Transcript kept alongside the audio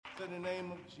In the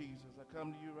name of Jesus, I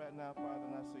come to you right now, Father,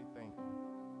 and I say thank you.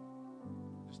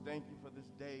 Just thank you for this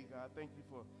day, God. Thank you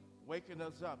for waking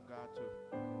us up, God,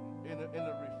 in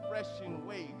a refreshing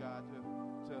way, God,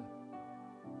 to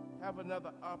have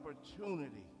another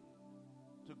opportunity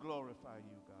to glorify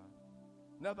you, God.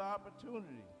 Another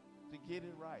opportunity to get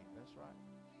it right. That's right.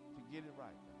 To get it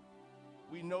right,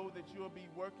 God. We know that you'll be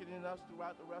working in us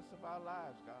throughout the rest of our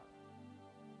lives, God.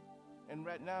 And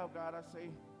right now, God, I say,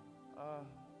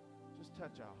 just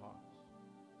touch our hearts.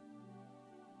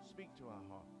 Speak to our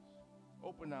hearts.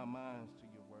 Open our minds to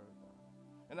your word, God.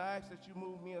 And I ask that you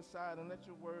move me aside and let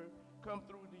your word come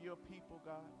through to your people,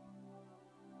 God.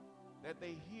 That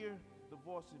they hear the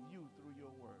voice of you through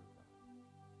your word,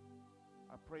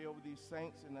 God. I pray over these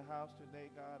saints in the house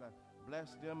today, God. I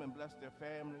bless them and bless their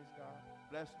families, God.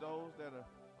 Bless those that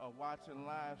are watching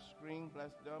live stream.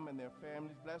 Bless them and their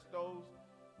families. Bless those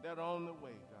that are on the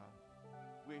way, God.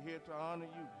 We're here to honor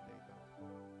you today, God.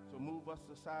 So move us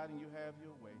aside and you have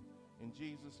your way. In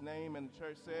Jesus' name, and the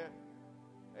church said,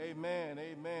 amen,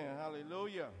 amen,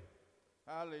 hallelujah,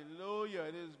 hallelujah.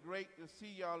 It is great to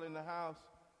see y'all in the house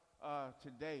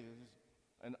today.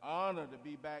 It's an honor to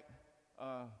be back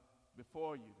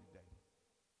before you today.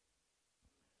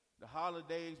 The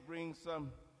holidays bring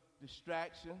some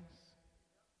distractions,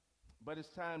 but it's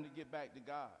time to get back to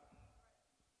God.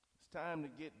 It's time to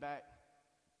get back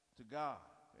to God.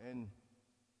 And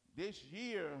this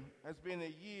year has been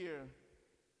a year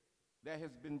that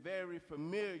has been very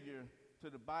familiar to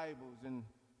the Bibles and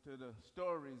to the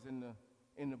stories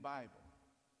in the Bible.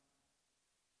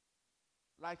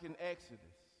 Like in Exodus,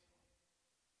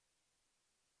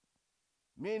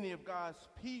 many of God's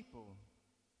people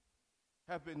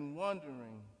have been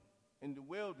wandering in the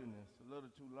wilderness a little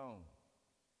too long.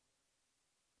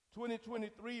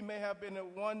 2023 may have been a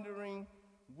wandering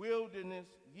wilderness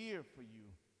year for you,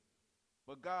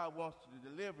 but God wants to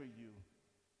deliver you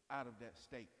out of that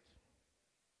state.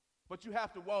 But you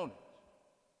have to want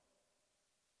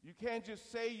it. You can't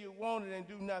just say you want it and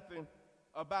do nothing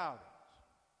about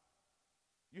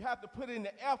it. You have to put in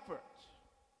the effort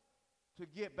to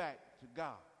get back to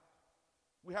God.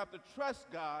 We have to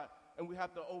trust God and we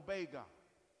have to obey God.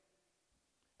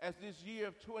 As this year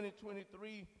of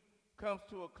 2023 comes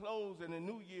to a close and the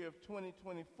new year of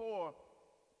 2024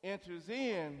 enters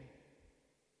in,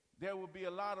 there will be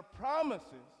a lot of promises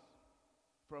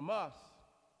from us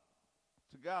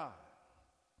to God.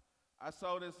 I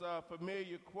saw this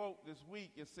familiar quote this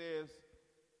week. It says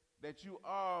that you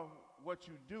are what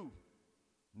you do,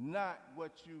 not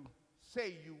what you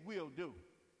say you will do.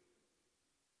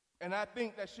 And I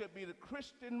think that should be the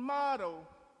Christian motto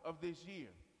of this year.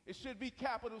 It should be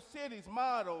Capital City's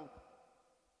motto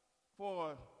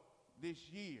for this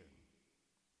year.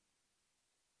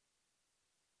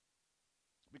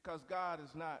 Because God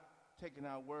is not taking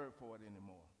our word for it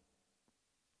anymore.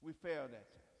 We failed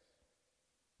that test.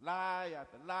 Lie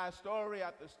after lie, story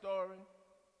after story,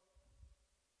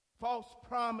 false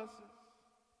promises.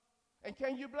 And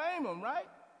can you blame them, right?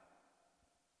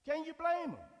 Can you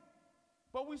blame them?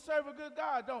 But we serve a good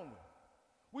God, don't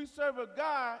we? We serve a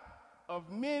God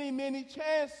of many, many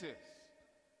chances.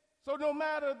 So no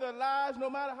matter the lies, no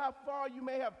matter how far you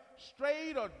may have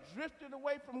strayed or drifted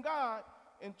away from God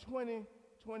in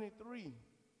 2023,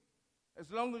 as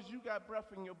long as you got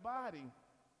breath in your body,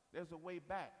 there's a way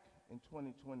back in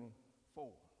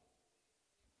 2024.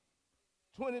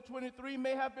 2023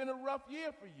 may have been a rough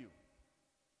year for you.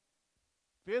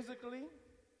 Physically,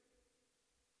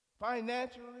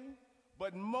 financially,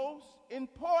 but most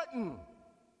important,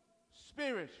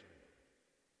 spiritually.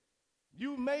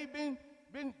 You may have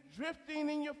been drifting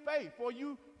in your faith, or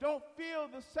you don't feel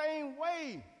the same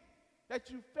way that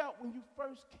you felt when you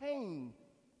first came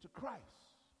to Christ.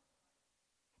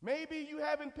 Maybe you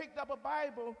haven't picked up a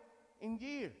Bible in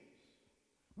years.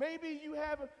 Maybe you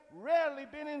haven't rarely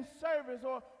been in service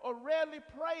or rarely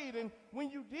prayed, and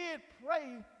when you did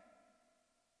pray,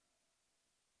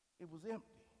 it was empty.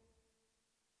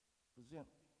 It was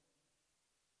empty.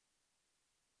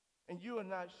 And you are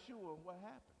not sure what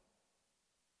happened.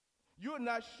 You're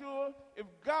not sure if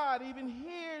God even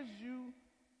hears you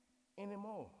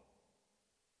anymore.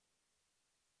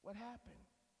 What happened?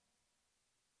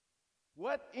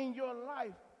 What in your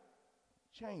life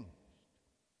changed?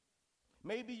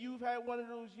 Maybe you've had one of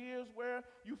those years where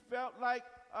you felt like,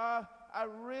 I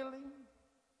really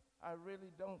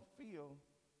don't feel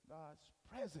God's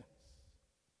presence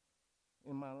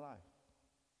in my life.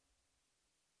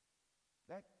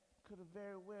 That could have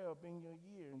very well been your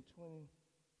year in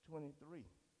 2023.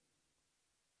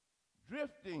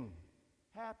 Drifting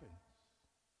happens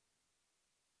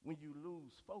when you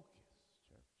lose focus,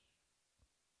 church.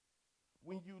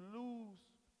 when you lose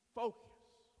focus.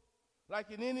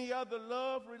 Like in any other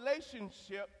love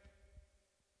relationship,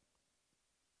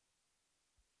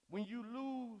 when you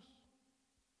lose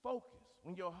focus,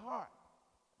 when your heart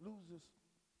loses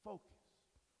focus,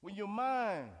 when your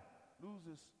mind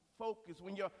loses focus,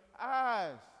 when your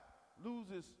eyes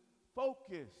loses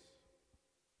focus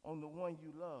on the one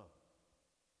you love,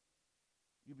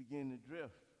 you begin to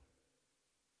drift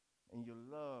and your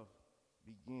love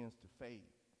begins to fade.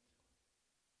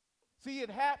 See,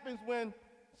 it happens when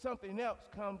something else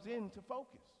comes into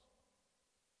focus.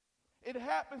 It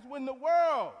happens when the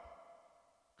world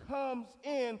comes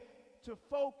in to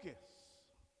focus.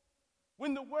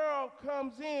 When the world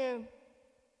comes in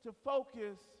to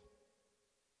focus,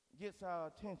 gets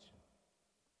our attention.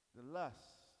 The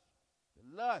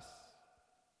lust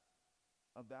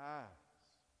of the eyes.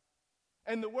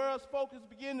 And the world's focus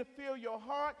begin to fill your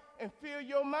heart and fill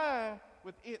your mind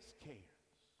with its cares.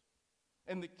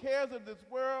 And the cares of this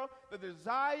world, the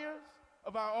desires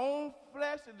of our own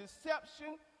flesh, the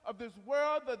deception of this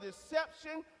world, the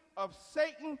deception of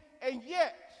Satan, and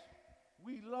yet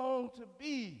we long to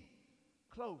be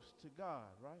close to God,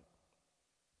 right?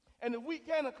 And if we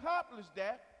can't accomplish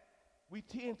that, we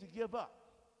tend to give up.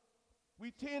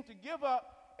 We tend to give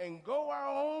up and go our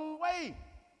own way.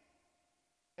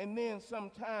 And then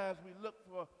sometimes we look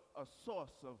for a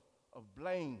source of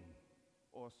blame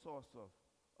or a source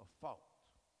of fault.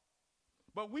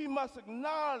 But we must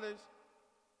acknowledge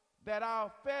that our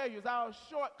failures, our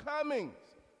shortcomings,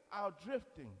 our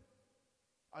drifting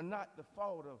are not the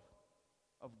fault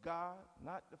of God,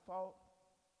 not the fault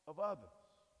of others.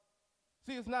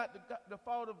 See, it's not the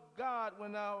fault of God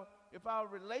if our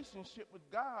relationship with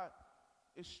God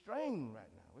is strained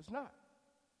right now. It's not.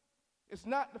 It's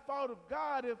not the fault of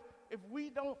God if we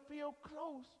don't feel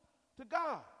close to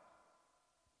God.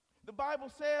 The Bible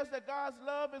says that God's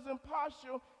love is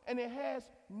impartial and it has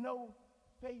no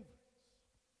favorites.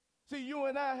 See, you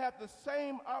and I have the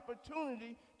same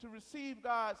opportunity to receive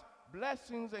God's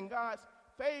blessings and God's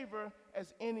favor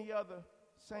as any other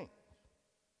saint.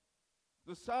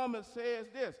 The psalmist says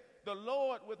this: the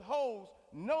Lord withholds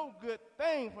no good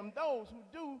thing from those who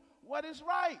do what is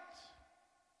right.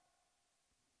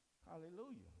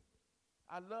 Hallelujah.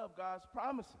 I love God's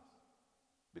promises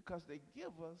because they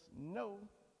give us no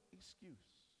excuse.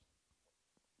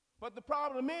 But the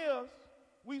problem is,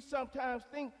 we sometimes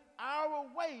think our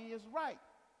way is right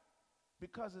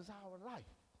because it's our life.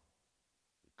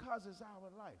 Because it's our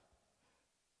life.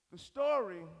 The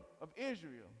story of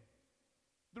Israel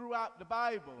throughout the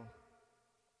Bible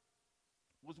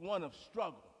was one of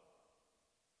struggle.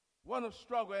 One of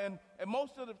struggle. And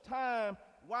most of the time,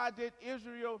 why did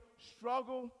Israel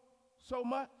struggle so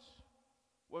much?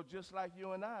 Well, just like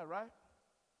you and I, right?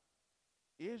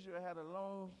 Israel had a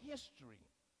long history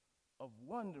of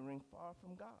wandering far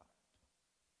from God,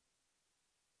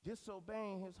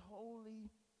 disobeying his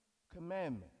holy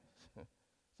commandments.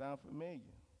 Sound familiar?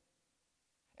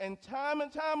 And time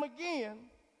again,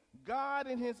 God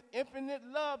in his infinite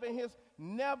love and his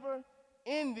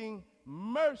never-ending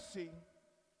mercy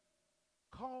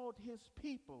called his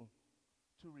people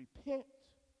to repent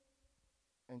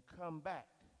and come back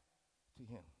to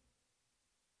him.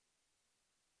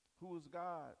 Who is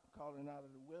God calling out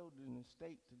of the wilderness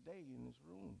state today in this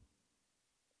room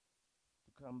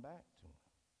to come back to him?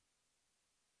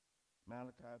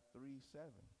 Malachi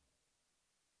 3:7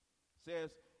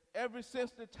 says, ever since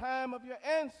the time of your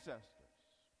ancestors,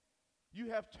 you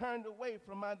have turned away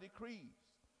from my decrees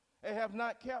and have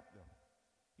not kept them.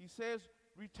 He says,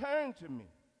 return to me,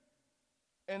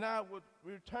 and I would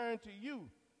return to you,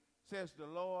 says the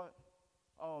Lord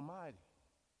Almighty.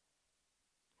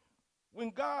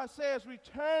 When God says,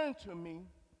 return to me,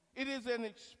 it is an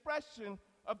expression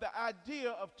of the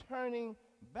idea of turning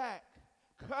back,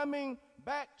 coming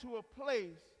back to a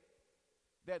place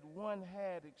that one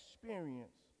had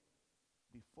experienced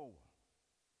before.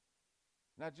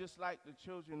 Now, just like the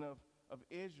children of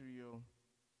Israel,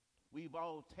 we've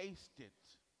all tasted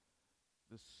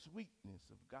the sweetness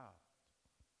of God.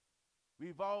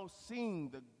 We've all seen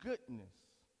the goodness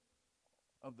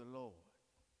of the Lord.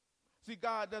 See,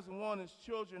 God doesn't want his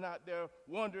children out there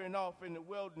wandering off in the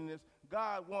wilderness.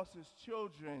 God wants his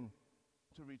children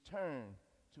to return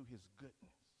to his goodness.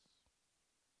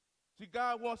 See,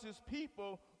 God wants his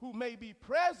people who may be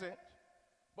present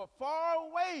but far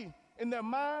away in their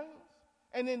minds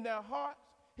and in their hearts,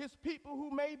 his people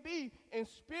who may be in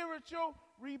spiritual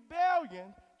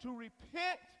rebellion, to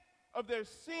repent of their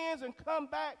sins and come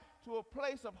back to a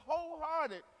place of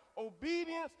wholehearted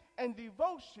obedience and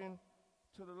devotion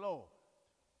to the Lord.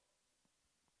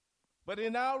 But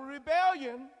in our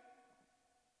rebellion,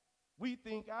 We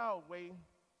think our way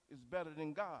is better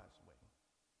than God's way.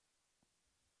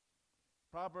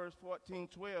 Proverbs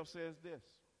 14:12 says this: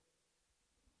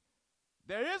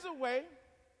 there is a way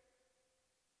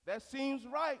that seems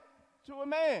right to a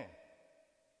man,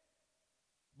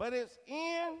 but its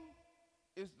end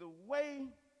is the way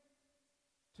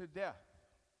to death.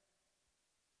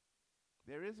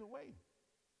 There is a way.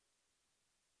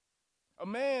 A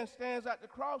man stands at the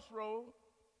crossroad,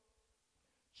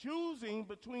 choosing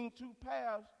between two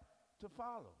paths to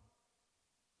follow.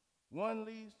 One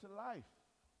leads to life,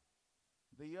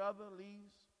 the other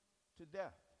leads to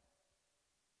death.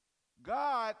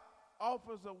 God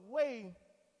offers a way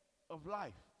of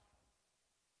life,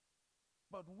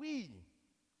 but we,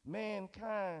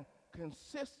 mankind,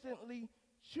 consistently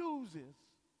chooses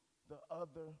the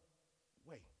other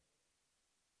way.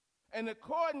 And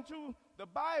according to the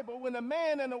Bible, when a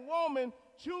man and a woman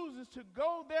chooses to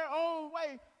go their own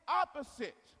way,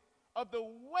 opposite of the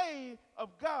way of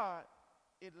God,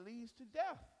 it leads to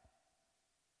death.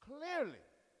 Clearly,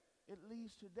 it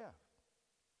leads to death.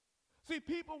 See,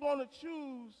 people want to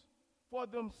choose for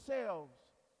themselves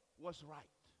what's right.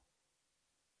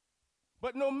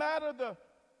 But no matter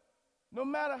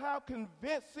how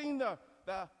convincing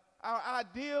our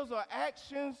ideas or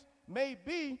actions may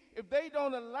be, if they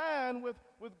don't align with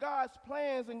God's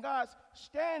plans and God's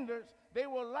standards, they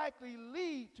will likely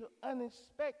lead to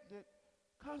unexpected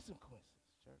consequences,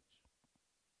 church.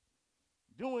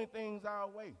 Doing things our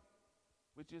way,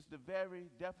 which is the very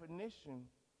definition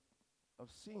of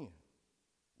sin,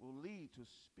 will lead to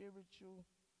spiritual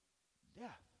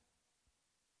death.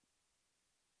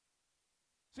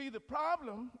 See, the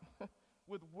problem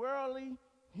with worldly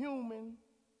human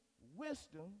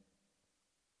wisdom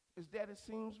is that it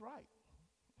seems right.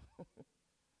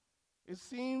 It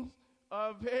seems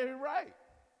very right.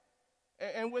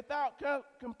 And without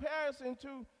comparison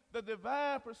to the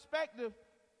divine perspective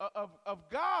of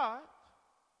God,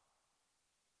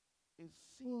 it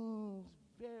seems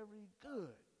very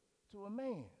good to a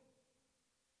man.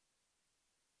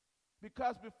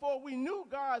 Because before we knew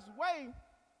God's way,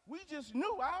 we just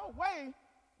knew our way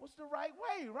was the right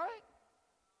way, right?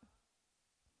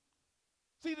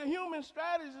 See, the human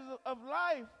strategies of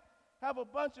life have a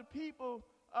bunch of people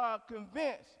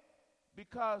convinced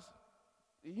because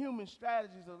the human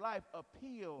strategies of life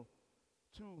appeal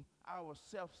to our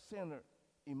self-centered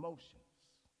emotions.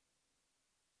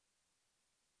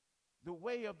 The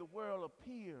way of the world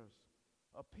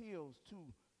appeals to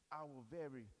our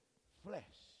very flesh.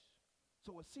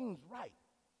 So it seems right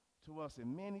to us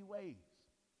in many ways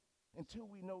until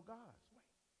we know God's way.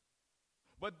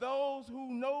 But those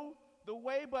who know the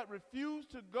way but refuse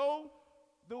to go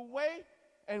the way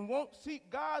and won't seek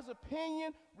God's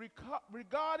opinion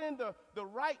regarding the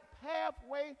right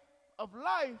pathway of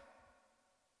life,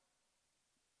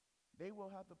 they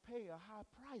will have to pay a high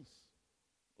price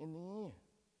in the end.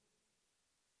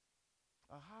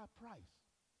 A high price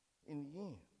in the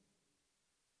end.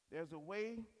 There's a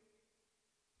way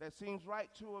that seems right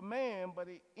to a man, but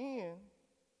the end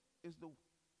is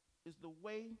the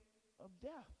way of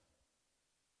death.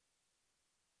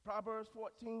 Proverbs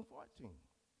 14:14.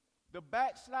 The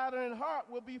backslider in heart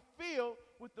will be filled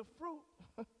with the fruit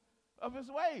of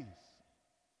his ways.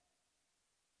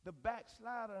 The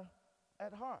backslider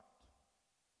at heart.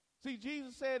 See,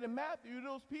 Jesus said in Matthew,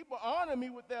 those people honor me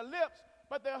with their lips,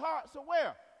 but their hearts are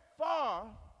where? Far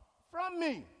from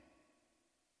me.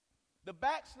 The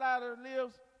backslider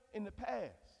lives in the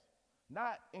past,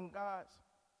 not in God's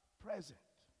present,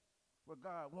 where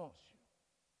God wants you.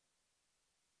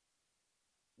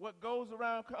 What goes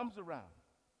around comes around.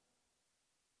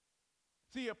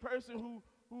 See, a person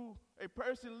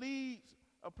leads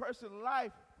a person's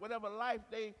life, whatever life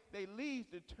they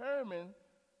lead, determine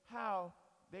how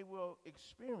they will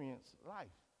experience life.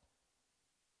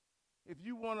 If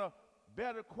you want a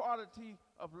better quality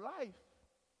of life,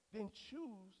 then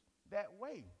choose that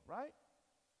way, right?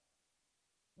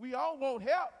 We all want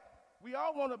help. We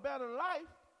all want a better life.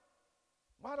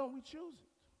 Why don't we choose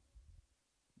it?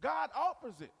 God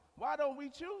offers it. Why don't we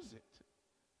choose it?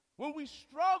 When we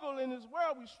struggle in this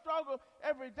world, we struggle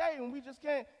every day, and we just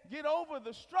can't get over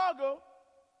the struggle.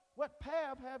 What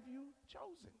path have you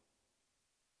chosen?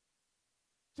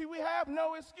 See, we have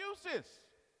no excuses.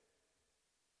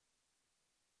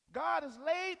 God has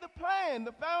laid the plan,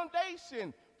 the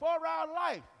foundation for our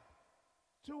life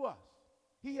to us.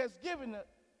 He has given it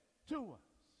to us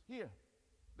here,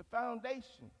 the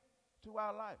foundation to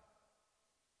our life.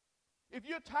 If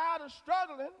you're tired of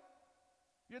struggling,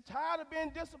 you're tired of being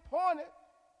disappointed,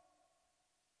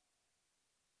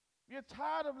 you're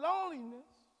tired of loneliness,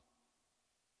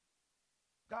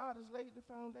 God has laid the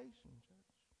foundation, church.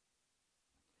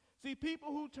 See,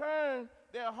 people who turn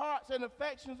their hearts and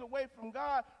affections away from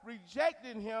God,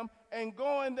 rejecting him and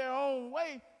going their own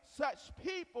way, such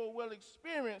people will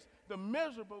experience the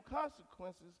miserable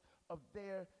consequences of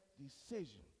their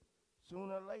decision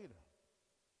sooner or later.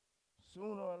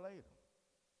 Sooner or later.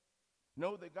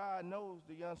 Know that God knows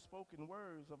the unspoken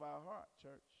words of our heart,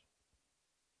 church.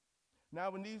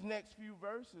 Now, in these next few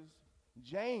verses,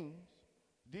 James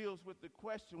deals with the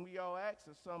question we all ask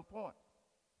at some point.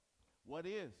 What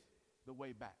is the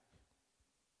way back?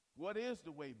 What is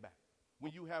the way back?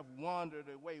 When you have wandered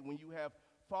away, when you have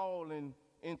fallen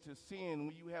into sin,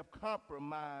 when you have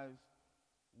compromised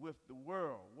with the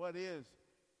world, what is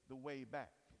the way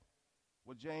back?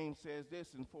 Well, James says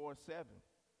this in 4:7.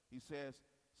 He says,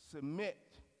 submit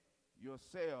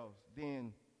yourselves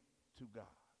then to God.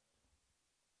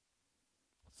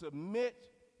 Submit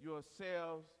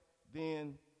yourselves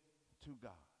then to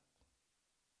God.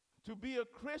 To be a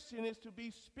Christian is to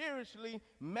be spiritually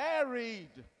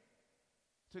married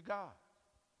to God.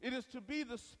 It is to be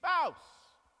the spouse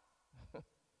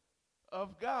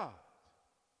of God.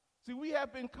 See, we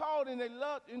have been called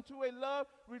into a love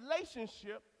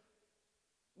relationship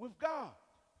with God.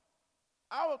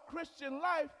 Our Christian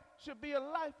life should be a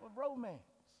life of romance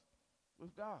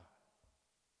with God.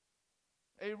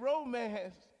 A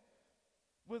romance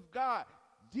with God,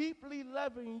 deeply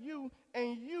loving you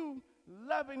and you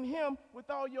loving him with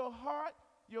all your heart,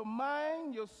 your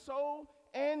mind, your soul,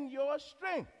 and your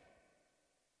strength.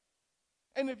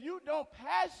 And if you don't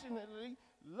passionately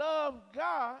love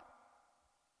God,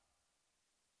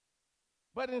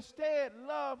 but instead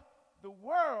love the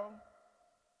world,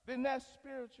 then that's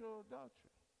spiritual adultery.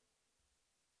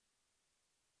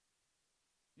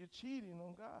 You're cheating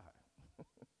on God.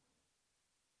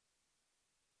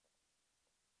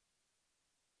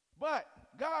 But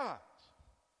God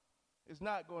is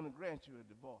not going to grant you a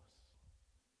divorce.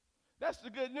 That's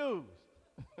the good news.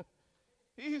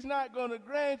 He's not going to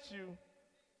grant you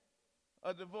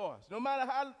a divorce. No matter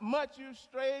how much you've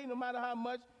strayed, no matter how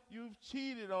much you've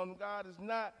cheated on, God is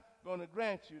not going to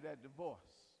grant you that divorce.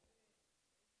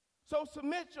 So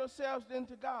submit yourselves then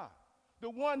to God, the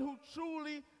one who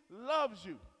truly loves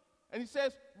you. And he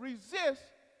says, resist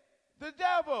the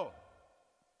devil.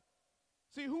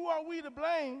 See, who are we to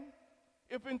blame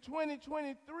if in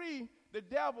 2023 the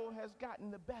devil has gotten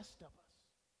the best of us?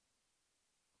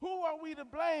 Who are we to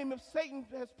blame if Satan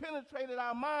has penetrated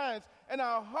our minds and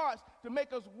our hearts to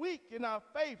make us weak in our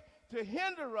faith, to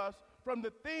hinder us from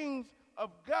the things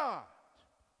of God?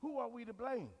 Who are we to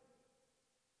blame?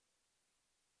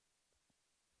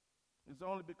 It's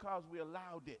only because we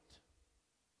allowed it.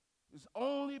 It's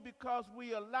only because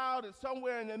we allowed it.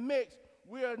 Somewhere in the mix,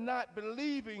 we are not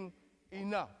believing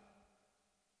enough.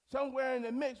 Somewhere in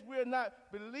the mix, we're not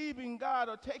believing God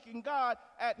or taking God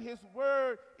at his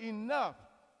word enough.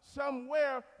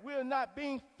 Somewhere we're not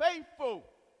being faithful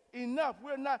enough.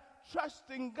 We're not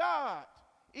trusting God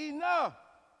enough.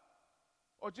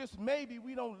 Or just maybe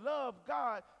we don't love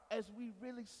God as we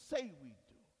really say we do.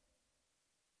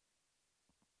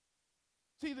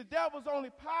 See, the devil's only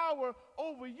power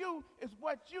over you is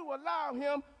what you allow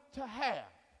him to have.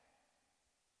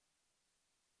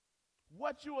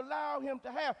 What you allow him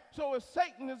to have. So if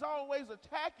Satan is always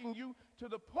attacking you to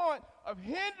the point of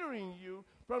hindering you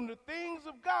from the things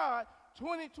of God,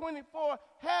 2024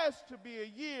 has to be a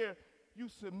year you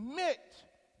submit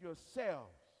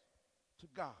yourselves to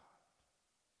God.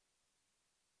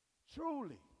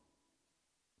 Truly.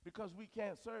 Because we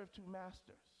can't serve two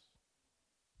masters.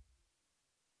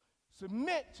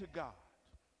 Submit to God.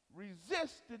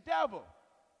 Resist the devil.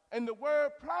 And the word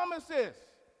promises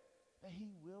that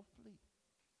he will flee.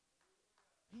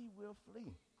 He will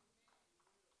flee.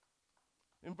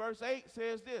 In verse 8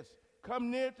 says this, come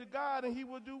near to God and he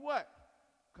will do what?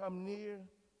 Come near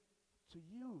to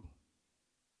you.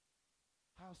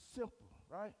 How simple,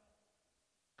 right?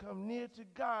 Come near to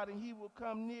God and he will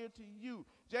come near to you.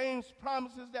 James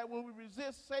promises that when we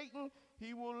resist Satan,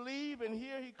 he will leave, and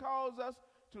here he calls us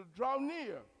to draw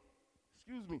near,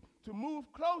 to move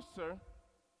closer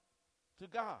to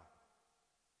God.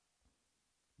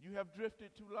 You have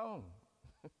drifted too long.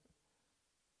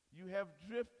 You have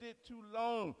drifted too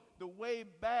long. The way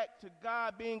back to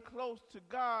God, being close to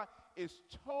God, is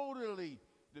totally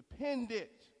dependent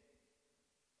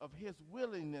of his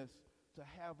willingness to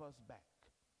have us back.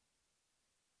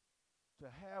 To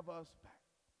have us back.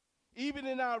 Even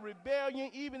in our rebellion,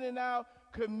 even in our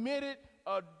committed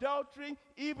adultery,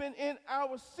 even in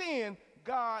our sin,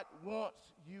 God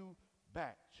wants you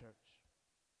back, church.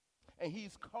 And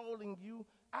he's calling you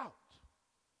out.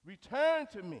 Return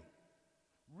to me.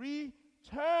 Return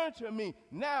Turn to me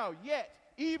now, yet,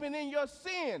 even in your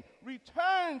sin,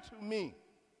 return to me.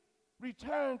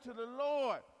 Return to the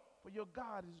Lord, for your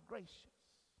God is gracious.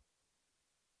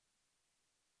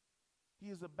 He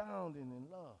is abounding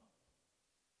in love.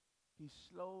 He's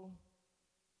slow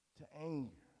to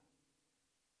anger.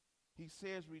 He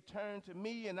says, return to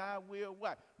me and I will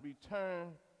what? Return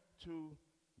to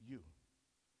you.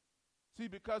 See,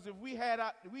 because if we had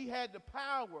the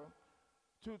power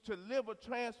to live a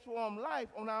transformed life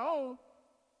on our own,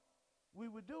 we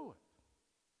would do it.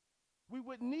 We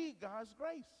would need God's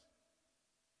grace.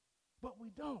 But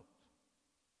we don't.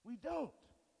 We don't.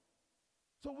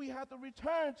 So we have to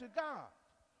return to God.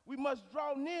 We must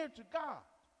draw near to God.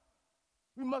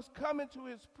 We must come into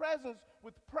his presence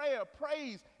with prayer,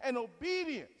 praise, and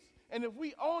obedience. And if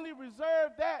we only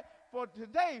reserve that for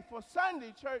today, for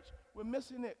Sunday church, we're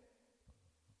missing it.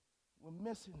 We're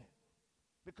missing it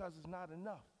because it's not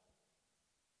enough.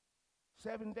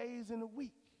 7 days in a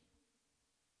week,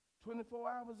 24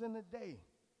 hours in a day.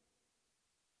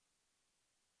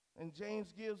 And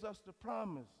James gives us the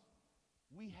promise.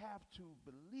 We have to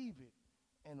believe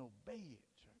it and obey it,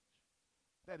 church.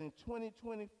 That in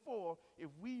 2024, if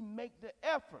we make the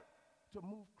effort to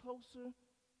move closer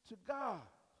to God,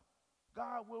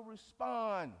 God will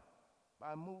respond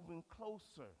by moving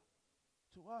closer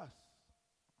to us.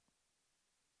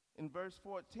 In verse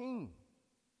 14,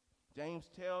 James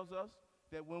tells us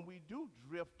that when we do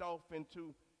drift off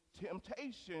into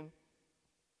temptation,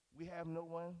 we have no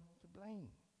one to blame.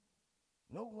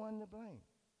 No one to blame.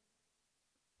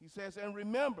 He says, and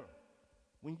remember,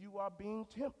 when you are being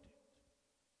tempted,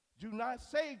 do not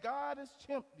say, God is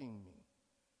tempting me.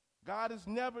 God is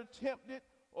never tempted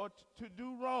or to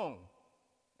do wrong,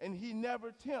 and he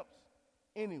never tempts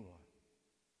anyone.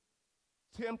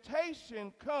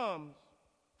 Temptation comes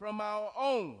from our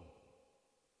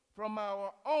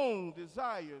own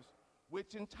desires,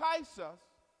 which entice us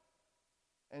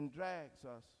and drags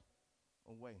us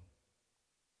away.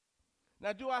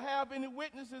 Now, do I have any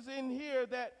witnesses in here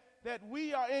that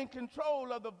we are in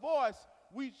control of the voice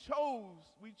we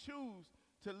choose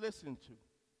to listen to?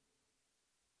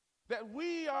 That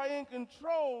we are in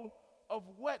control of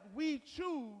what we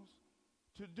choose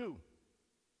to do.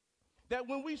 That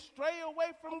when we stray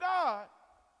away from God,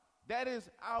 that is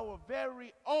our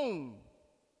very own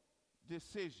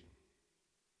decision.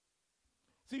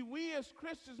 See, we as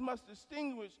Christians must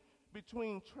distinguish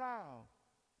between trial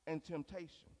and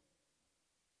temptation.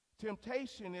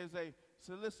 Temptation is a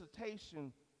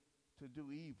solicitation to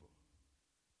do evil,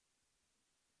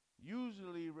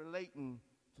 usually relating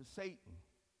to Satan.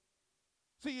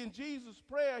 See, in Jesus'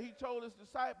 prayer, he told his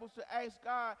disciples to ask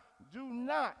God, do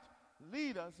not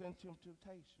lead us into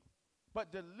temptation,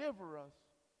 but deliver us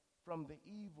from the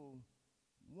evil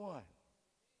one.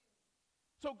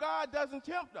 So God doesn't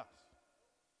tempt us.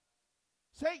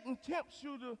 Satan tempts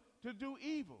you to do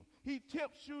evil. He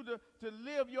tempts you to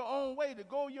live your own way, to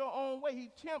go your own way. He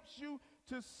tempts you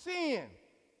to sin.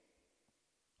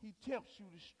 He tempts you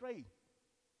to stray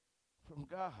from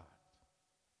God.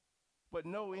 But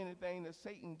know anything that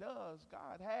Satan does,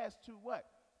 God has to what?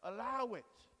 Allow it.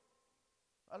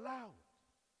 Allow it.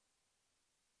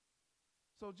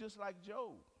 So just like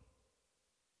Job,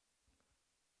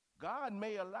 God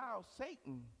may allow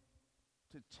Satan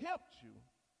to tempt you,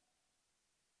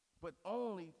 but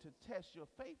only to test your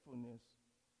faithfulness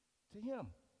to him.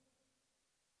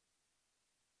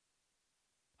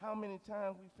 How many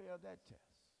times we failed that test?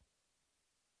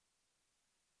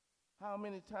 How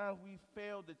many times we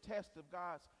failed the test of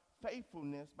God's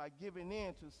faithfulness by giving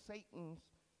in to Satan's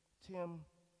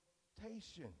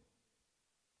temptation?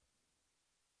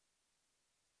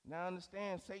 Now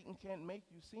understand, Satan can't make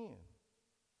you sin.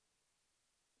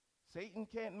 Satan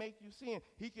can't make you sin.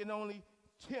 He can only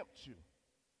tempt you.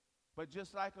 But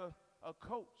just like a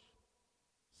coach,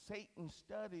 Satan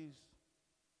studies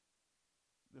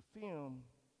the film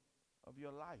of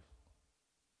your life.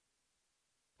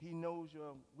 He knows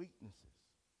your weaknesses.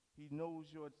 He knows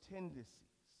your tendencies.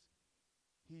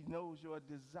 He knows your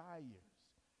desires.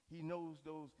 He knows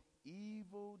those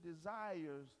evil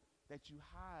desires that you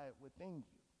hide within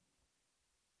you.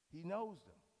 He knows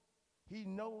them. He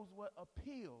knows what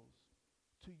appeals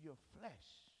to your flesh.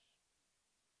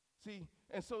 See,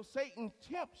 and so Satan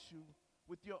tempts you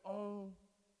with your own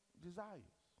desires.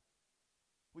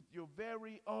 With your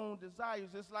very own desires.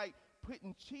 It's like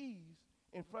putting cheese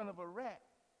in front of a rat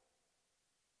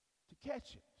to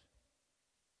catch it.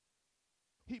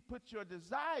 He puts your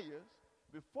desires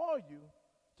before you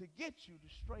to get you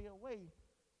to stray away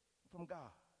from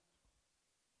God.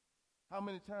 How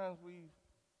many times we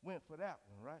went for that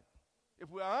one, right? If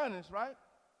we're honest, right?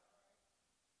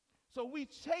 So we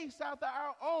chase after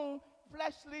our own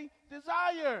fleshly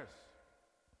desires.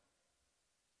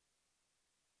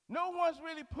 No one's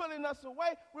really pulling us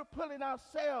away. We're pulling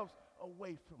ourselves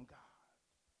away from God.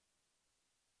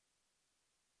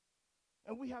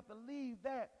 And we have to leave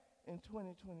that in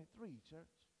 2023, church.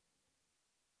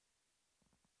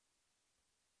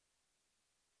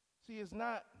 See, it's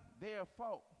not their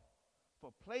fault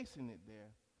for placing it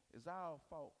there. It's our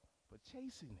fault for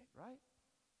chasing it,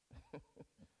 right?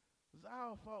 It's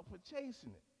our fault for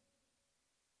chasing it.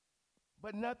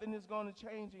 But nothing is going to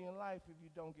change in your life if you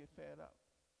don't get fed up.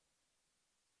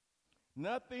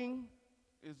 Nothing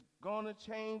is going to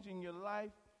change in your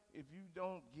life if you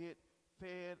don't get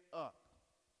fed up.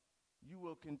 You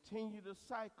will continue the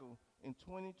cycle in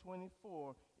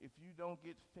 2024 if you don't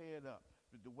get fed up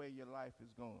with the way your life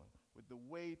is going, with the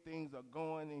way things are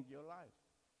going in your life.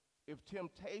 If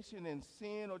temptation and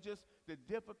sin or just the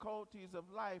difficulties of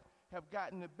life have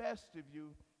gotten the best of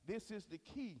you, this is the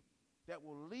key that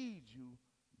will lead you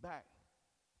back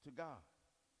to God.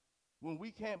 When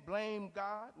we can't blame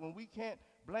God, when we can't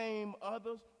blame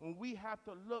others, when we have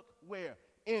to look where?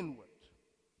 Inward.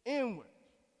 Inward.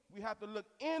 We have to look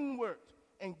inward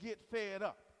and get fed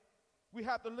up. We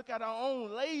have to look at our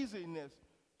own laziness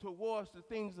towards the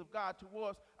things of God,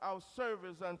 towards our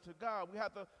service unto God. We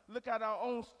have to look at our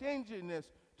own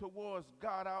stinginess towards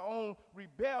God, our own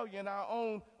rebellion, our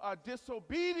own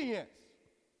disobedience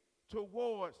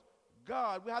towards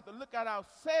God. We have to look at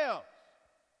ourselves,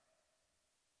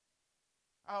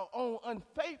 our own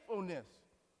unfaithfulness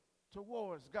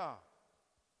towards God.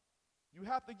 You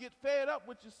have to get fed up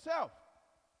with yourself.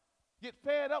 Get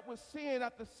fed up with sin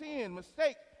after sin,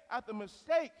 mistake after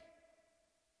mistake.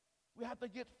 We have to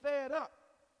get fed up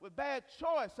with bad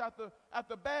choice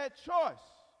after bad choice.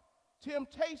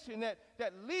 Temptation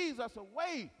that leads us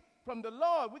away from the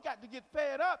Lord. We got to get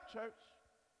fed up, church.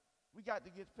 We got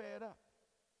to get fed up.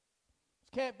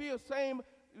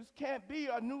 This can't be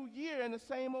a new year and the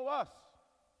same old us.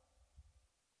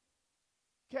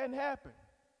 Can't happen.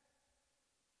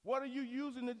 What are you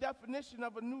using the definition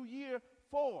of a new year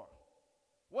for?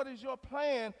 What is your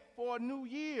plan for a new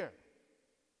year?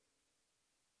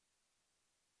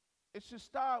 It should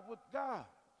start with God.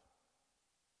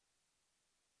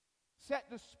 Set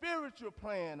the spiritual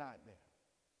plan out there.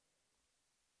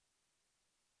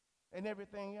 And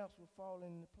everything else will fall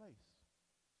into place.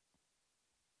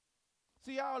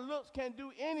 See, our looks can't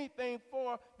do anything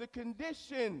for the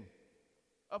condition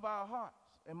of our hearts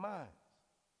and minds.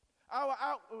 Our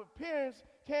outward appearance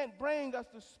can't bring us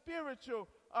the spiritual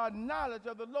knowledge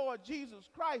of the Lord Jesus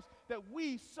Christ that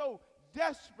we so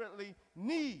desperately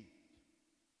need.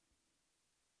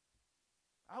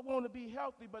 I want to be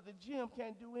healthy, but the gym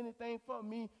can't do anything for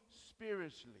me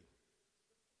spiritually.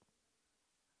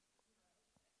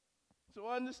 So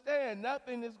understand,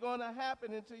 nothing is going to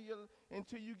happen until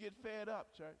you get fed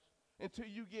up, church. Until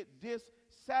you get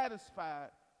dissatisfied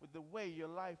with the way your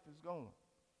life is going.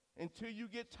 Until you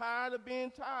get tired of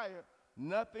being tired,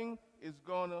 nothing is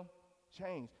going to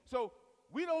change. So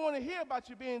we don't want to hear about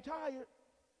you being tired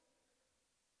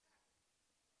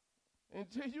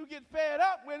until you get fed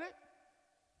up with it,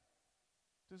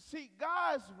 to seek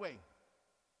God's way.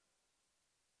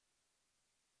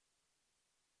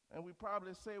 And we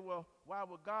probably say, well, why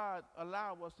would God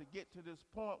allow us to get to this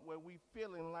point where we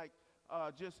feeling like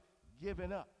just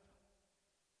giving up?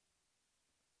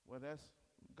 Well, that's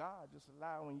God just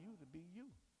allowing you to be you.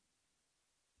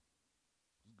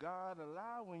 God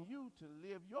allowing you to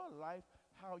live your life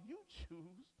how you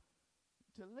choose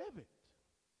to live it.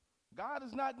 God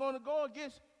is not going to go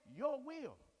against your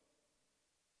will.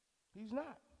 He's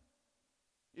not.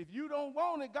 If you don't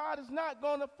want it, God is not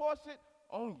going to force it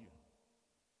on you.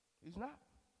 He's not.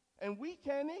 And we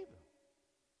can't either.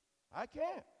 I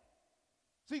can't.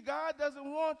 See, God doesn't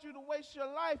want you to waste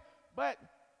your life, but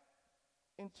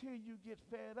until you get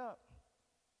fed up,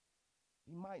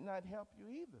 He might not help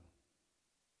you either.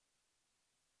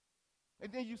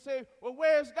 And then you say, well,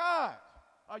 where's God?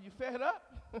 Are you fed up?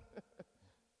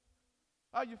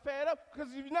 Are you fed up? Because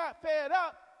if you're not fed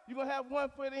up, you're going to have one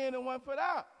foot in and one foot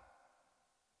out.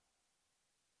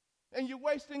 And you're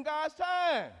wasting God's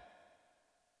time.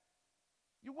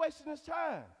 You're wasting His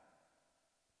time.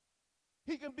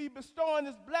 He can be bestowing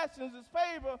His blessings, His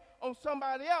favor on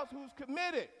somebody else who's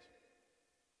committed,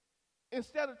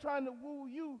 instead of trying to woo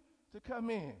you to come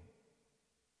in.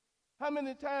 How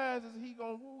many times is He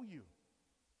going to woo you?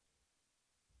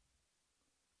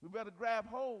 We better grab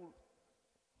hold.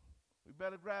 We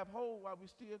better grab hold while we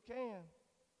still can,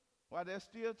 while there's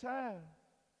still time.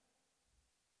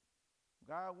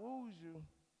 God woos you.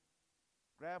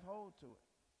 Grab hold to it.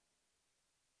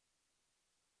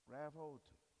 Grab hold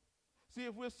to it. See,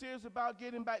 if we're serious about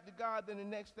getting back to God, then the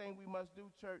next thing we must do,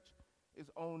 church, is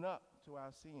own up to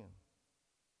our sin.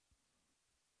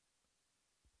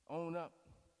 Own up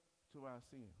to our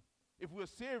sin. If we're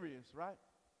serious, right?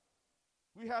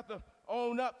 We have to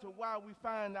own up to why we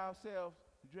find ourselves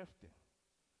drifting.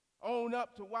 Own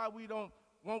up to why we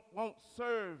won't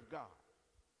serve God.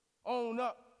 Own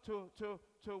up to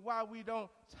why we don't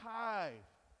tithe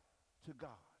to God.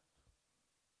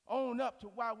 Own up to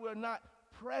why we're not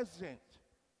present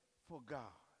for God.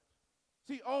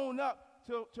 See, own up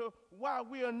to why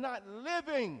we are not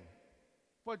living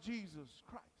for Jesus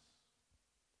Christ.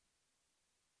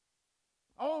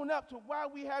 Own up to why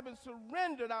we haven't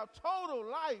surrendered our total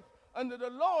life under the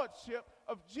lordship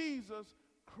of Jesus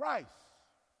Christ.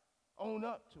 Own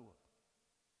up to it.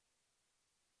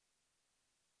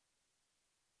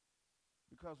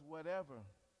 Because whatever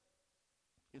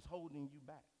is holding you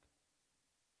back,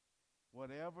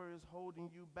 whatever is holding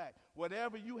you back,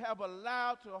 whatever you have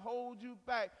allowed to hold you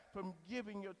back from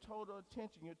giving your total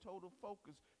attention, your total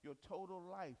focus, your total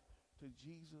life to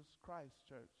Jesus Christ,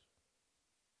 church,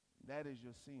 that is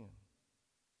your sin.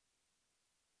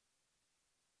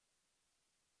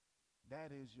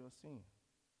 That is your sin.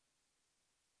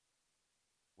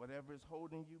 Whatever is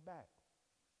holding you back,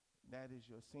 that is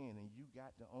your sin, and you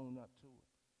got to own up to it.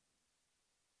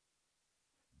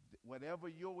 Whatever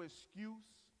your excuse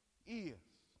is,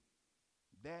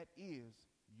 that is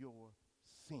your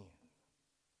sin.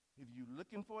 If you're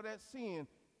looking for that sin,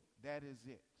 that is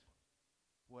it.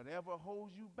 Whatever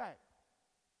holds you back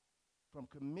from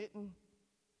committing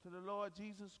to the Lord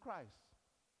Jesus Christ,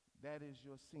 that is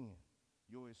your sin.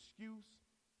 Your excuse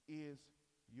is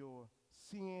your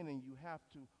sin, and you have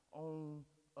to own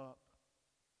up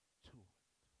to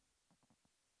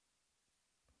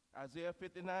it. Isaiah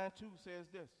 59:2 says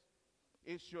this: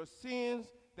 it's your sins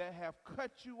that have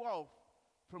cut you off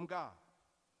from God.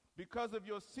 Because of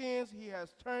your sins, he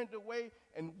has turned away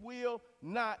and will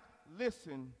not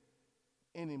listen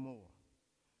anymore.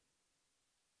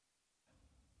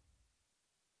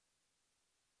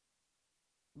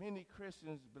 Many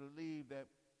Christians believe that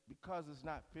because it's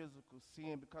not physical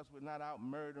sin, because we're not out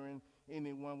murdering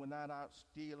anyone, we're not out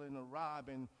stealing or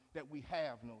robbing, that we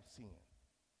have no sin.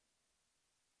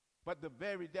 But the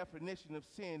very definition of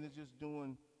sin is just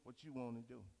doing what you want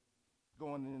to do,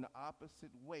 going in the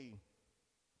opposite way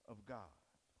of God.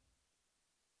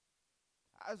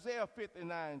 Isaiah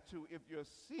 59:2,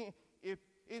 if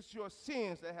it's your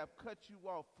sins that have cut you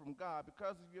off from God,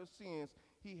 because of your sins,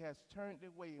 he has turned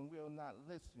away and will not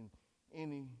listen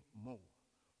anymore.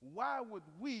 Why would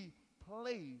we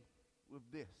play with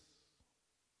this?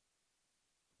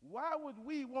 Why would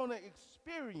we want to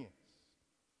experience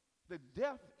the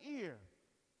deaf ear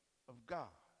of God?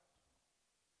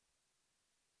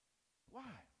 Why?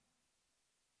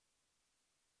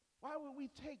 Why would we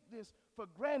take this for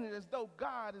granted as though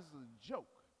God is a joke?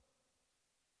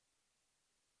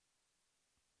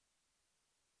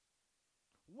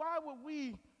 Why would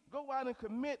we go out and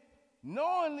commit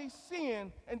knowingly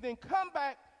sin and then come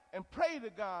back and pray to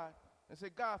God and say,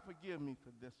 God, forgive me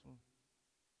for this one?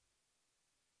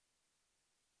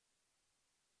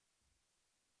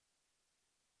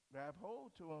 Grab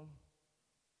hold to him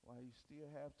while you still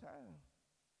have time.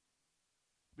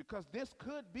 Because this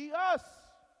could be us.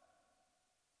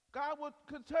 God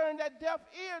could turn that deaf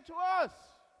ear to us.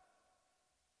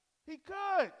 He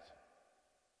could.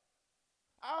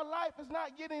 Our life is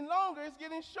not getting longer, it's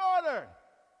getting shorter.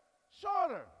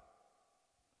 Shorter.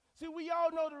 See, we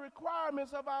all know the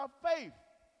requirements of our faith.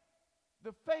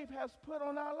 The faith has put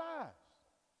on our lives.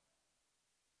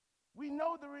 We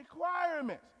know the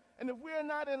requirements. And if we're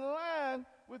not in line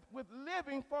with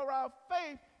living for our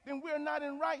faith, then we're not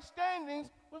in right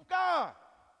standings with God.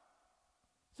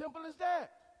 Simple as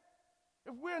that.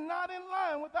 If we're not in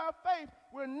line with our faith,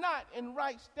 we're not in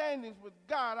right standings with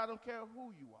God. I don't care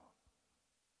who you are.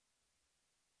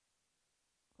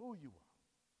 Who you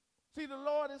are. See, the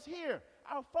Lord is here.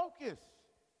 Our focus.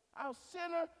 Our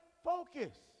center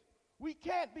focus. We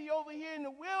can't be over here in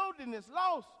the wilderness,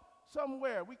 lost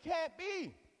somewhere. We can't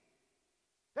be.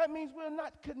 That means we're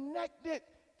not connected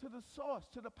to the source,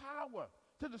 to the power,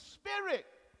 to the Spirit.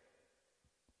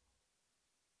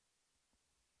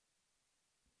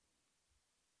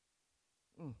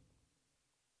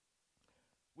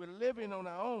 We're living on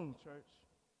our own, church,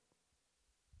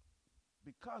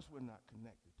 because we're not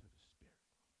connected to the Spirit.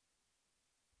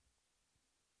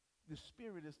 The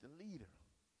Spirit is the leader.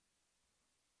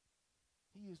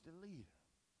 He is the leader.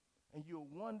 And you're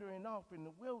wandering off in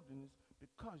the wilderness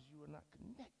because you are not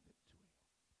connected to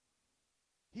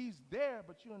him. He's there,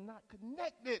 but you're not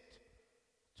connected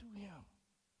to him.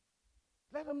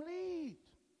 Let him lead.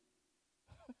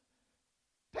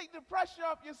 Take the pressure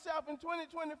off yourself in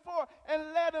 2024 and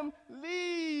let him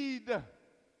lead.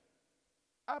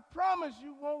 I promise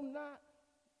you will not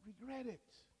regret it.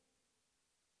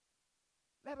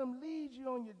 Let him lead you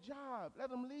on your job.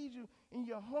 Let him lead you in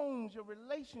your homes, your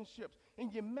relationships, in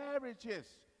your marriages,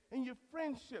 in your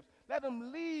friendships. Let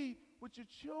him lead with your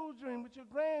children, with your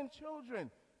grandchildren.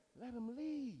 Let him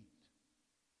lead.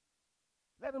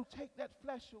 Let him take that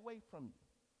flesh away from you.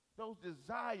 Those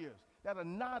desires that are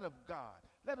not of God.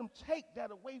 Let him take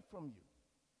that away from you.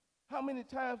 How many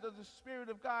times does the Spirit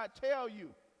of God tell you,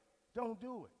 don't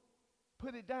do it.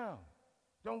 Put it down.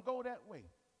 Don't go that way.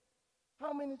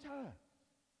 How many times?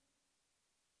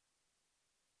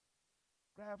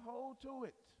 Grab hold to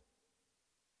it.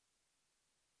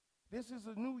 This is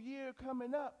a new year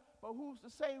coming up, but who's to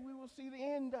say we will see the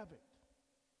end of it?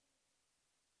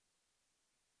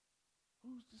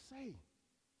 Who's to say?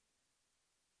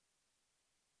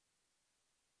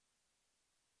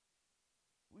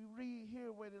 We read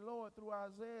here where the Lord, through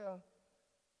Isaiah,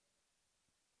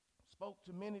 spoke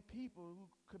to many people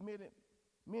who committed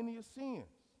many sins.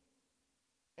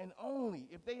 And only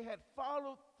if they had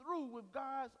followed through with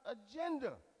God's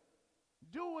agenda,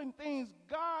 doing things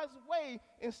God's way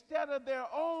instead of their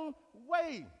own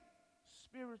way,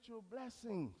 spiritual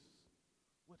blessings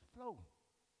would flow.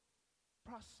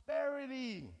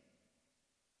 Prosperity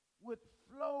would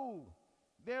flow.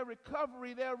 Their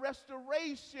recovery, their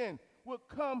restoration would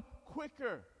come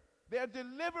quicker. Their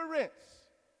deliverance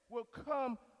will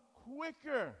come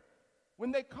quicker.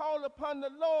 When they call upon the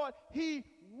Lord, he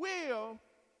will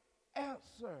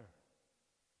answer.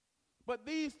 But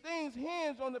these things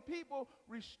hinge on the people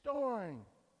restoring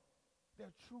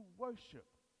their true worship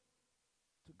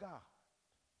to God.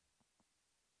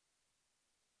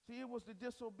 See, it was the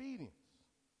disobedience,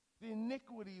 the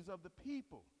iniquities of the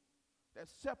people that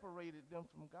separated them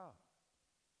from God.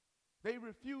 They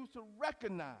refused to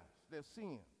recognize their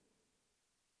sin.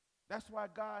 That's why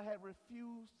God had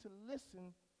refused to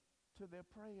listen to their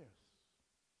prayers.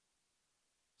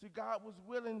 See, God was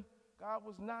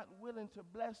not willing to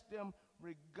bless them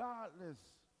regardless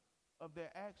of their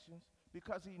actions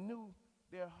because he knew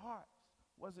their hearts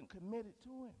wasn't committed to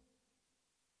him.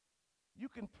 You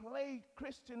can play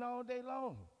Christian all day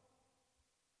long.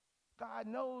 God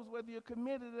knows whether you're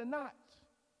committed or not.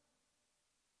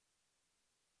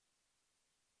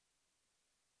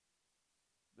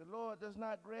 The Lord does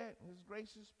not grant his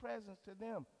gracious presence to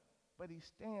them, but he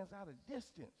stands at a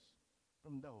distance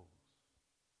from those.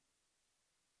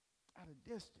 At a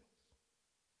distance.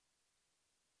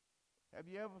 Have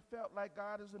you ever felt like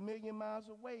God is a million miles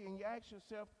away and you ask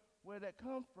yourself where that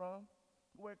comes from?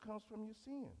 Where it comes from your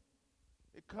sin.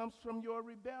 It comes from your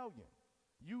rebellion.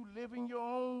 You living your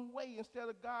own way instead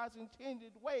of God's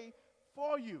intended way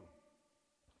for you.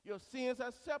 Your sins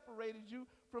have separated you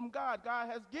from God. God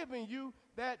has given you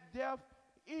that deaf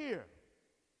ear.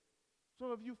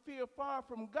 So if you feel far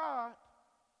from God,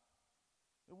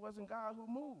 it wasn't God who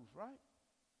moves, right?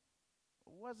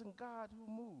 It wasn't God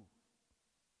who moved.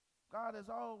 God has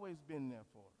always been there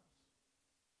for us.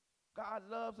 God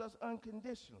loves us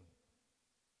unconditionally.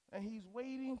 And he's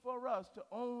waiting for us to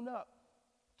own up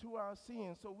to our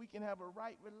sins so we can have a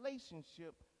right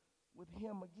relationship with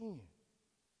him again.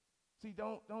 See,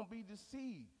 don't be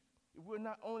deceived. If we're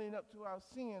not owning up to our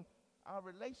sin, our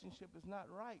relationship is not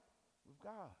right with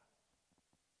God.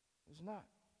 It's not.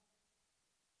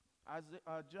 1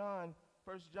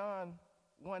 John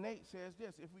 1:8 says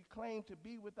this: if we claim to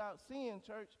be without sin,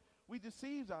 church, we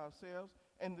deceive ourselves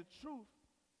and the truth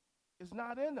is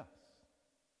not in us.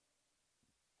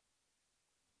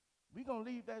 We're going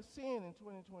to leave that sin in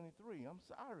 2023. I'm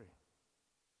sorry.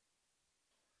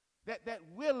 That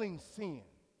willing sin.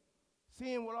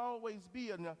 Sin will always be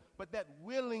enough, but that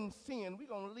willing sin, we're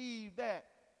going to leave that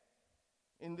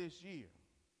in this year.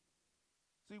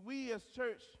 See, we as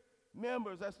church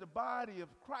members, as the body of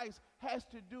Christ, has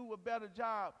to do a better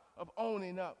job of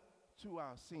owning up to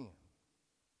our sin.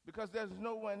 Because there's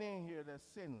no one in here that's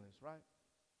sinless, right?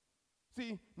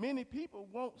 See, many people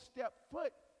won't step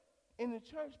foot in the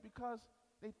church because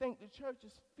they think the church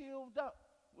is filled up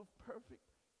with perfect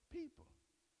people.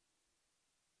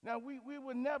 Now, we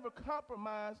will never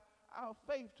compromise our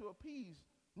faith to appease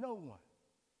no one.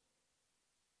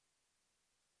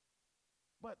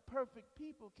 But perfect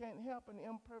people can't help an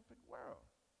imperfect world.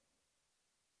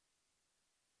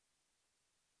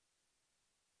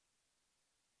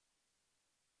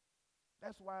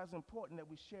 That's why it's important that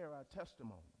we share our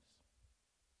testimonies.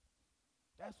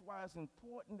 That's why it's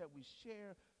important that we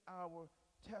share our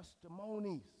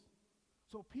testimonies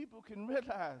so people can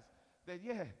realize that,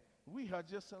 yeah, we are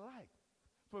just alike.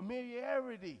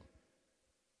 Familiarity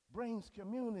brings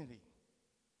community.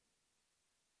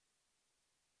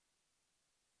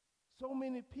 So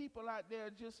many people out there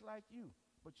just like you,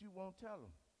 but you won't tell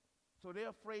them. So they're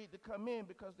afraid to come in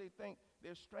because they think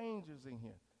there's strangers in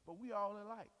here. But we all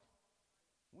alike.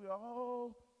 We are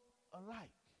all alike.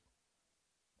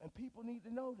 And people need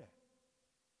to know that.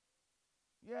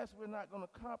 Yes, we're not going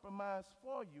to compromise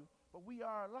for you, but we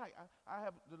are alike.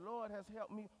 The Lord has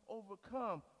helped me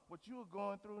overcome what you're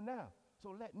going through now.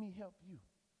 So let me help you.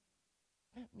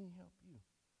 Let me help you.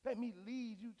 Let me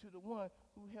lead you to the one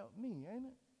who helped me, ain't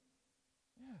it?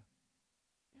 Yeah.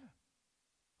 Yeah.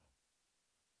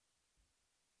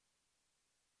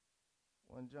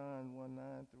 1 John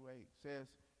 1:9 through 8 says,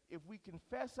 if we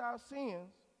confess our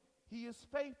sins, he is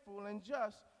faithful and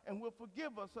just and will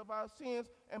forgive us of our sins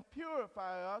and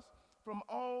purify us from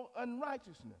all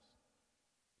unrighteousness.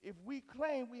 If we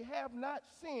claim we have not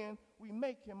sinned, we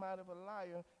make him out of a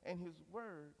liar, and his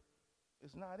word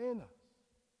is not in us.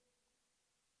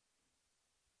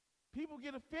 People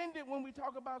get offended when we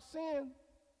talk about sin,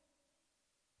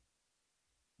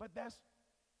 but that's,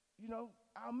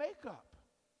 our makeup.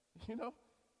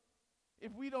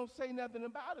 If we don't say nothing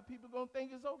about it, people are going to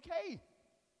think it's okay.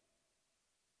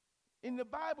 In the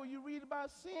Bible, you read about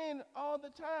sin all the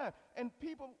time. And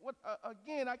people,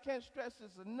 again, I can't stress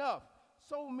this enough.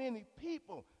 So many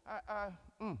people,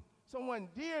 someone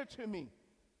dear to me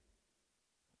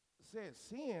said,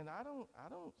 sin, I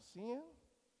don't sin.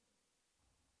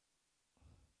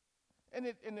 And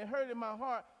it hurt in my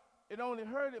heart. It only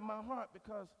hurt in my heart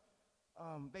because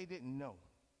they didn't know.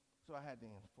 So I had to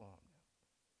inform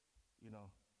them.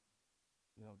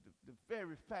 The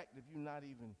very fact of you not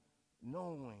even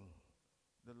knowing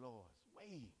the Lord's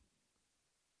way.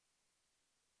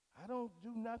 I don't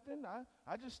do nothing.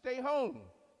 I just stay home.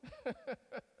 Well,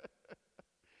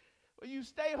 you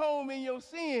stay home in your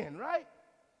sin, right?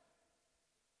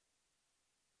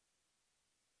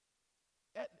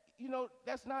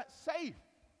 That's not safe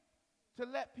to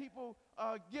let people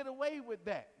get away with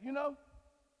that,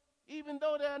 Even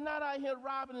though they're not out here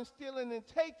robbing and stealing and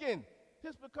taking,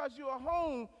 just because you're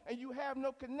home and you have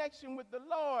no connection with the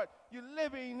Lord, you're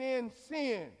living in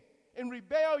sin, in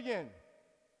rebellion.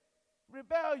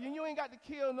 Rebellion, you ain't got to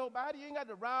kill nobody. You ain't got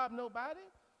to rob nobody.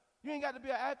 You ain't got to be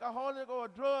an alcoholic or a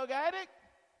drug addict.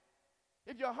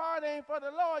 If your heart ain't for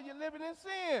the Lord, you're living in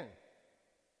sin.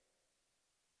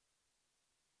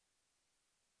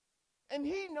 And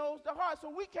he knows the heart, so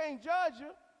we can't judge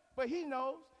you, but he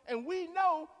knows, and we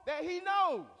know that he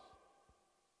knows.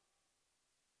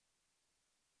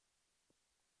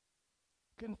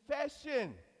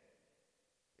 Confession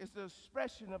is the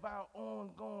expression of our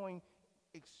ongoing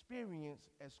experience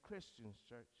as Christians,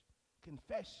 church.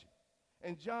 Confession.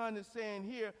 And John is saying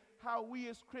here how we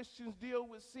as Christians deal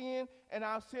with sin and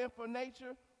our sinful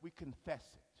nature. We confess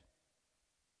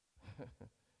it.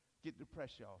 Get the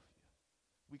pressure off you.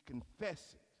 We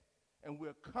confess it. And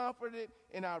we're comforted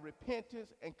in our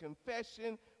repentance and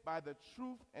confession by the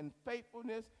truth and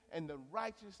faithfulness and the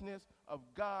righteousness of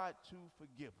God to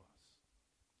forgive us.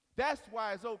 That's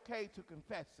why it's okay to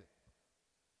confess it.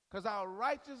 Because our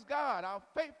righteous God, our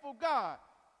faithful God,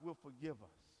 will forgive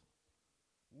us.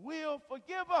 Will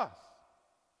forgive us.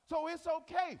 So it's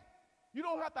okay. You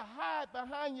don't have to hide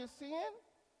behind your sin.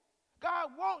 God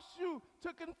wants you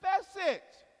to confess it.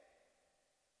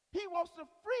 He wants to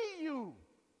free you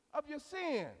of your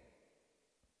sin.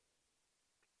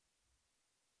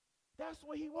 That's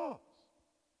what he wants.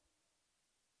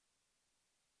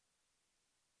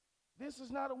 This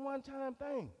is not a one-time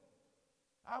thing.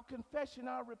 Our confession,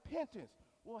 our repentance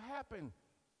will happen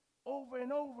over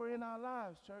and over in our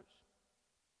lives, church.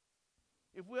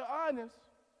 If we're honest,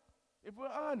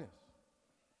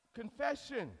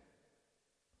 confession.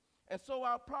 And so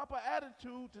our proper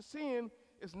attitude to sin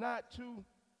is not to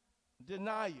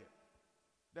deny it,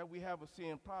 that we have a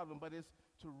sin problem, but it's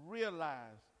to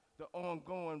realize the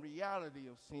ongoing reality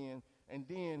of sin and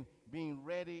then being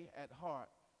ready at heart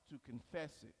to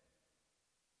confess it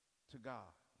to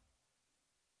God.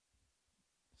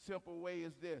 Simple way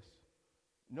is this.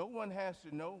 No one has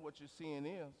to know what your sin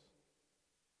is.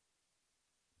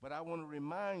 But I want to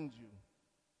remind you,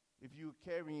 if you're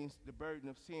carrying the burden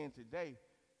of sin today,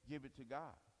 give it to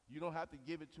God. You don't have to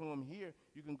give it to him here.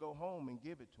 You can go home and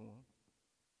give it to him.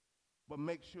 But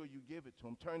make sure you give it to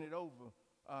him. Turn it over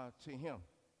to him.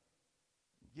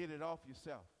 Get it off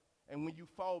yourself. And when you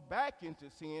fall back into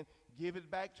sin, give it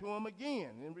back to him again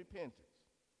in repentance.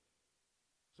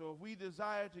 So if we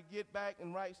desire to get back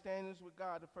in right standings with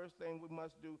God, the first thing we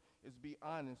must do is be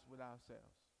honest with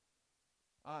ourselves.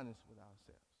 Honest with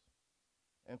ourselves.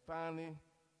 And finally,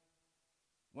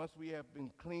 Once we have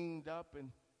been cleaned up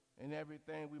and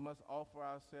everything, we must offer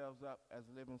ourselves up as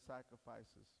living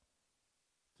sacrifices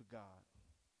to God.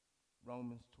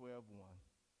 Romans 12:1.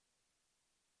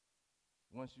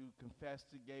 Once you confessed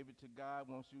it, gave it to God,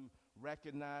 once you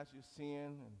recognized your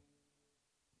sin and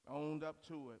owned up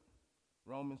to it,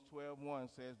 Romans 12:1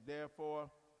 says, therefore,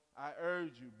 I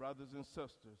urge you, brothers and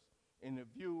sisters, in the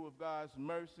view of God's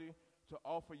mercy, to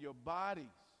offer your bodies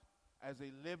as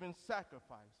a living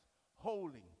sacrifice,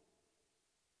 holy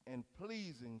and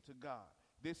pleasing to God.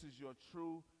 This is your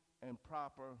true and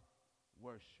proper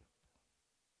worship.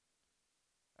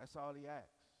 That's all he asks.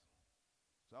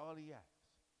 That's all he asks.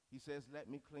 He says, let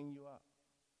me clean you up.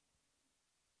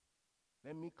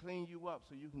 Let me clean you up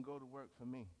so you can go to work for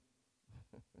me.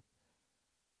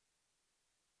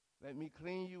 Let me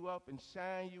clean you up and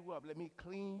shine you up. Let me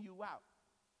clean you out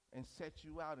and set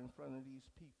you out in front of these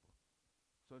people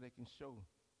so they can show,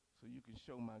 so you can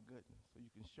show my goodness, so you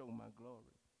can show my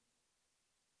glory,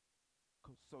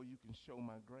 so you can show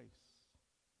my grace,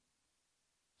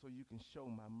 so you can show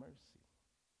my mercy,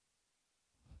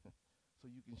 so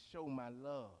you can show my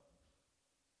love.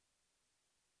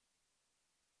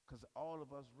 Because all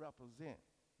of us represent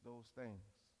those things.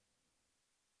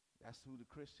 That's who the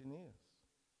Christian is.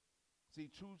 See,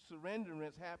 true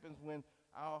surrenderance happens when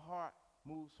our heart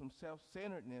moves from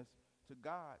self-centeredness to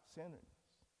God-centeredness.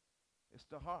 It's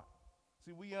the heart.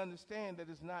 See, we understand that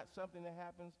it's not something that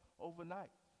happens overnight.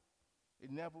 It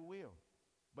never will.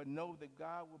 But know that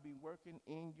God will be working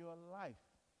in your life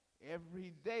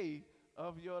every day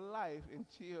of your life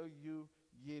until you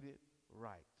get it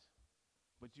right.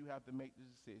 But you have to make the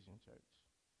decision, church.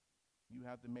 You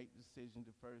have to make the decision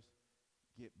to first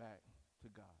get back to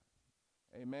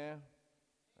God. Amen?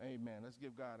 Amen. Let's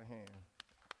give God a hand.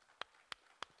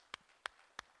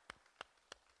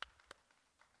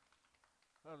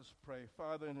 Let us pray.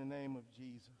 Father, in the name of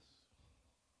Jesus,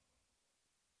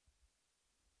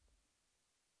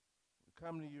 we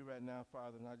come to you right now,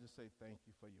 Father, and I just say thank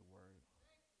you for your word.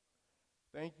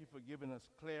 Thank you for giving us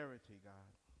clarity, God.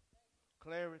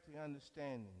 Clarity,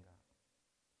 understanding, God.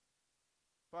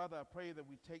 Father, I pray that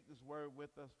we take this word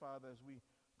with us, Father, as we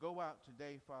go out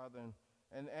today, Father,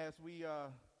 and as we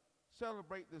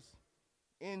celebrate this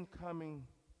incoming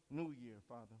new year,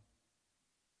 Father.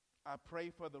 I pray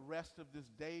for the rest of this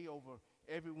day over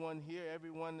everyone here,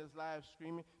 everyone that's live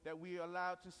streaming, that we are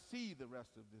allowed to see the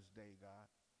rest of this day, God.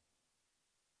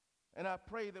 And I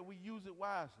pray that we use it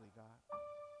wisely, God.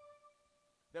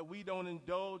 That we don't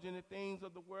indulge in the things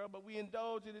of the world, but we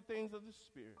indulge in the things of the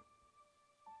Spirit.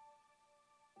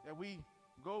 That we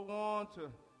go on to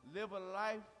live a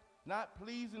life not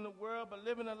pleasing the world, but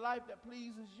living a life that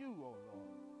pleases you, oh Lord.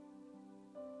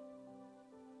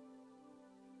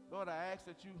 Lord, I ask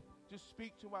that you just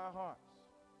speak to our hearts.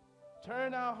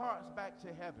 Turn our hearts back to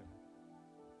heaven.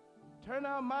 Turn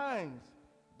our minds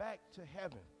back to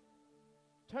heaven.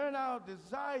 Turn our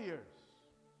desires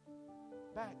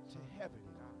back to heaven,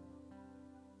 God.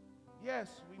 Yes,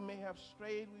 we may have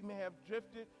strayed, we may have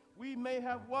drifted, we may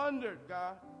have wandered,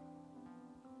 God.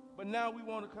 But now we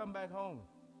want to come back home.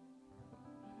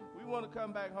 We want to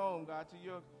come back home, God, to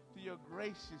your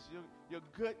gracious, your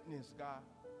goodness, God.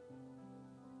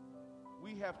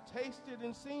 We have tasted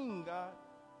and seen, God,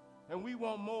 and we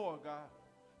want more, God.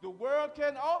 The world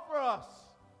can't offer us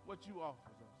what you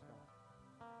offer us,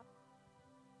 God.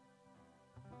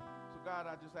 So, God,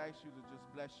 I just ask you to just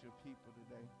bless your people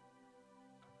today.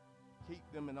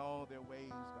 Keep them in all their ways,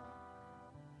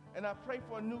 God. And I pray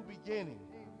for a new beginning.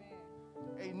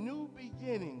 Amen. A new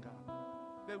beginning, God.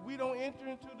 That we don't enter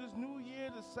into this new year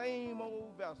the same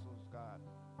old vessels, God.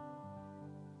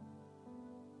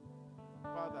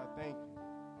 Father, I thank you.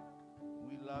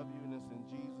 We love you, and it's in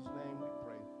Jesus' name we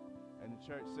pray. And the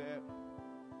church said,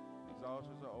 these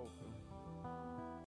altars are open.